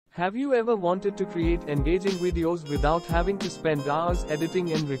Have you ever wanted to create engaging videos without having to spend hours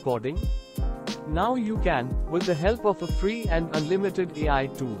editing and recording? Now you can, with the help of a free and unlimited AI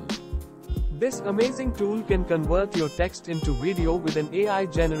tool. This amazing tool can convert your text into video with an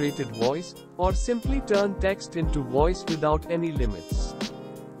AI-generated voice, or simply turn text into voice without any limits.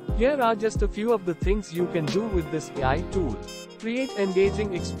 Here are just a few of the things you can do with this AI tool. Create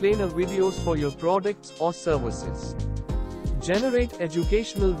engaging explainer videos for your products or services. Generate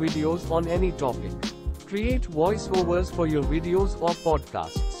educational videos on any topic. Create voiceovers for your videos or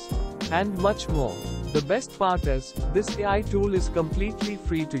podcasts. And much more. The best part is, this AI tool is completely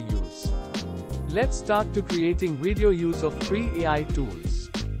free to use. Let's start to creating video use of free AI tools.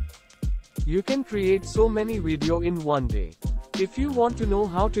 You can create so many video in one day. If you want to know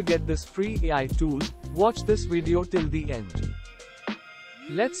how to get this free AI tool, watch this video till the end.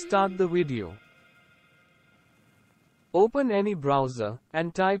 Let's start the video. Open any browser,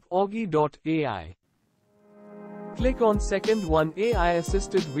 and type augie.ai. Click on second one,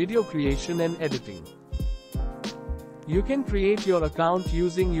 AI-assisted video creation and editing. You can create your account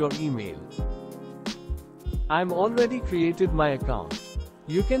using your email. I'm already created my account.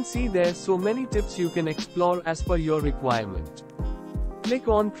 You can see there's so many tips you can explore as per your requirement. Click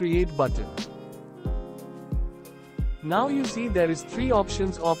on create button. Now you see there is 3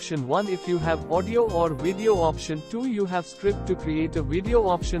 options. Option 1 if you have audio or video. Option 2 you have script to create a video.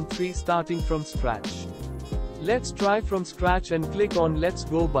 Option 3 starting from scratch. Let's try from scratch and click on let's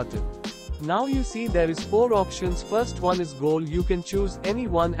go button. Now you see there is 4 options. First one is goal. You can choose any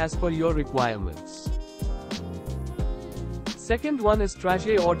one as per your requirements. Second one is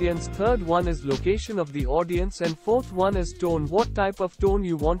target audience. Third one is location of the audience, and fourth one is tone. What type of tone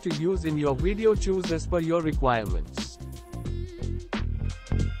you want to use in your video, choose as per your requirements.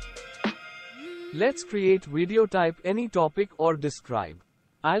 Let's create video. Type any topic or describe.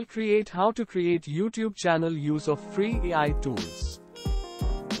 I'll create how to create YouTube channel use of free AI tools.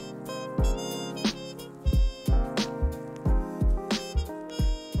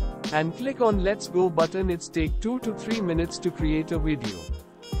 And click on let's go button. It's take 2 to 3 minutes to create a video.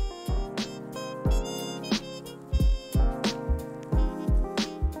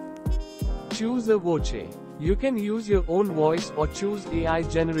 Choose a voce. You can use your own voice or choose AI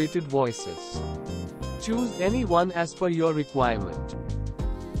generated voices. Choose any one as per your requirement.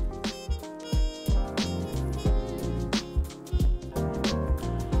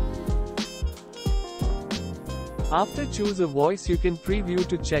 After choose a voice, you can preview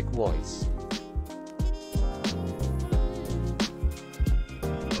to check voice.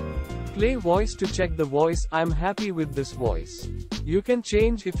 Play voice to check the voice. I'm happy with this voice. You can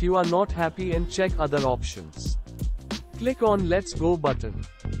change if you are not happy and check other options. Click on let's go button.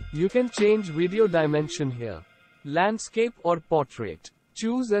 You can change video dimension here. Landscape or portrait.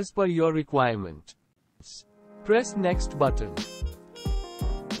 Choose as per your requirement. Press next button.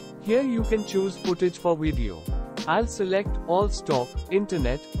 Here you can choose footage for video. I'll select all stock,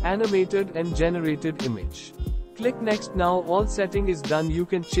 internet, animated and generated image. Click next. Now all setting is done. You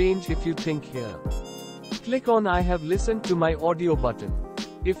can change if you think here. Click on I have listened to my audio button.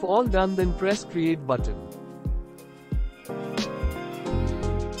 If all done, then press create button.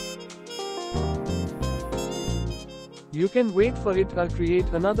 You can wait for it or create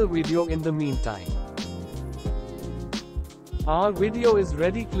another video in the meantime. Our video is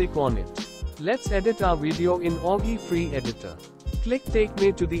ready. Click on it. Let's edit our video in Augie free editor. Click take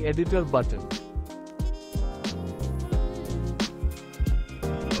me to the editor button.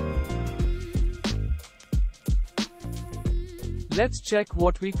 Let's check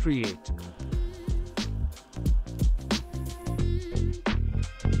what we create.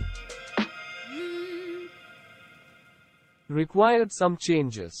 Required some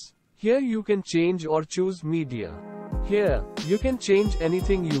changes. Here you can change or choose media. Here, you can change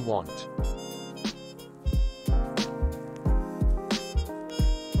anything you want.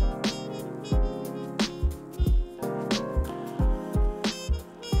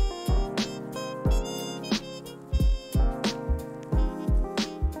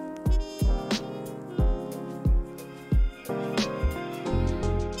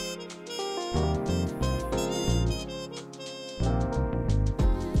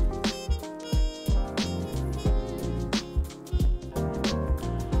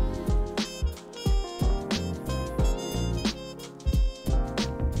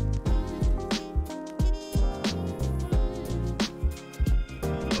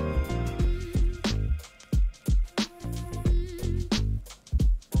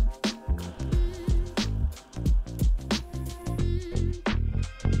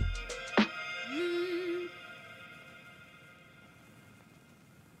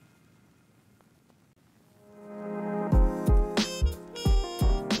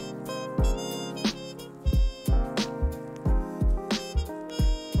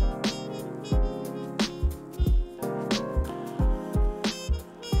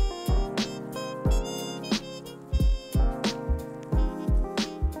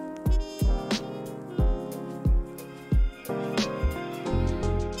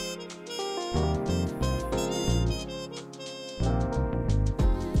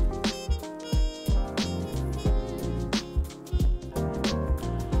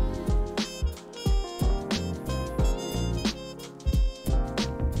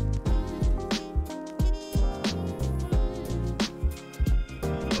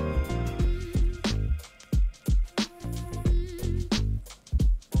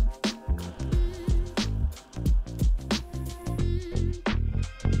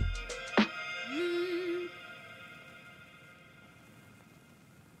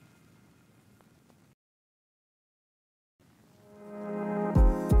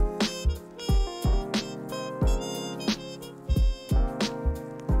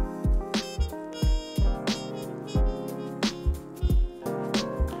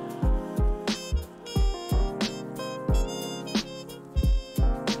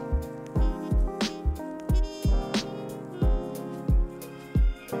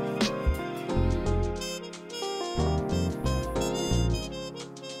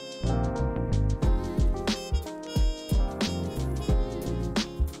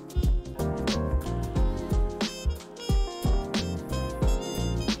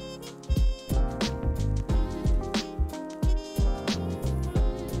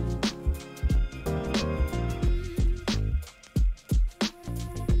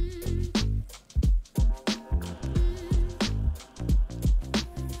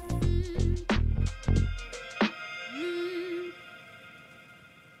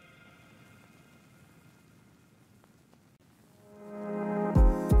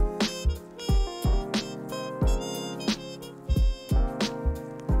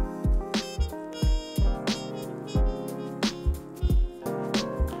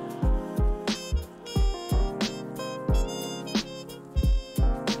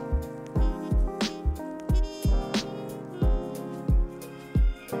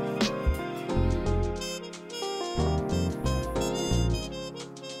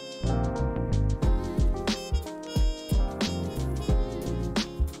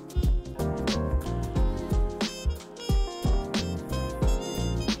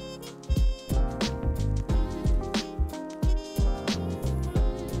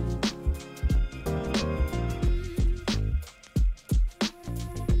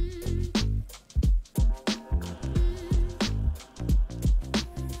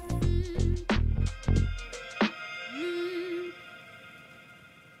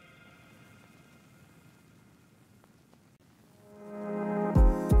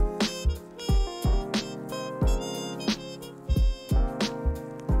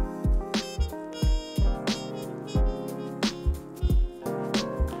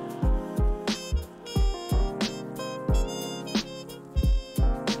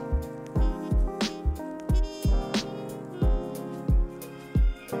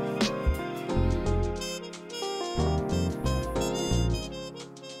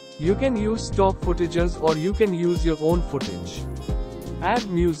 You can use stock footages or you can use your own footage. Add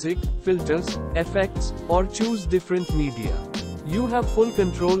music, filters, effects, or choose different media. You have full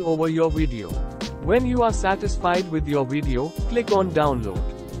control over your video. When you are satisfied with your video, click on download.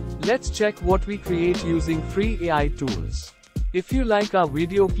 Let's check what we create using free AI tools. If you like our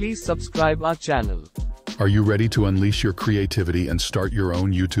video, please subscribe our channel. Are you ready to unleash your creativity and start your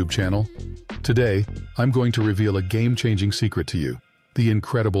own YouTube channel? Today, I'm going to reveal a game-changing secret to you: the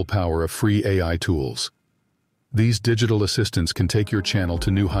incredible power of free AI tools. These digital assistants can take your channel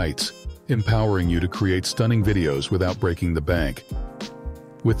to new heights, empowering you to create stunning videos without breaking the bank.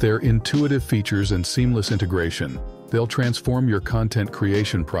 With their intuitive features and seamless integration, they'll transform your content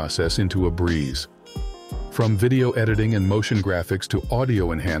creation process into a breeze. From video editing and motion graphics to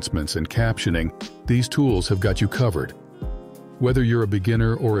audio enhancements and captioning, these tools have got you covered. Whether you're a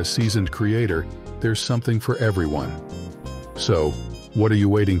beginner or a seasoned creator, there's something for everyone. So, what are you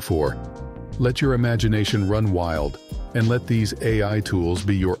waiting for? Let your imagination run wild, and let these AI tools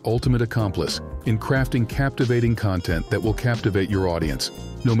be your ultimate accomplice in crafting captivating content that will captivate your audience,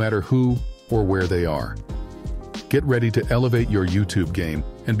 no matter who or where they are. Get ready to elevate your YouTube game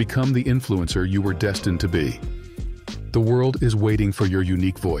and become the influencer you were destined to be. The world is waiting for your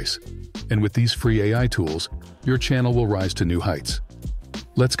unique voice, and with these free AI tools, your channel will rise to new heights.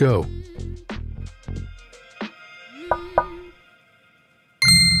 Let's go!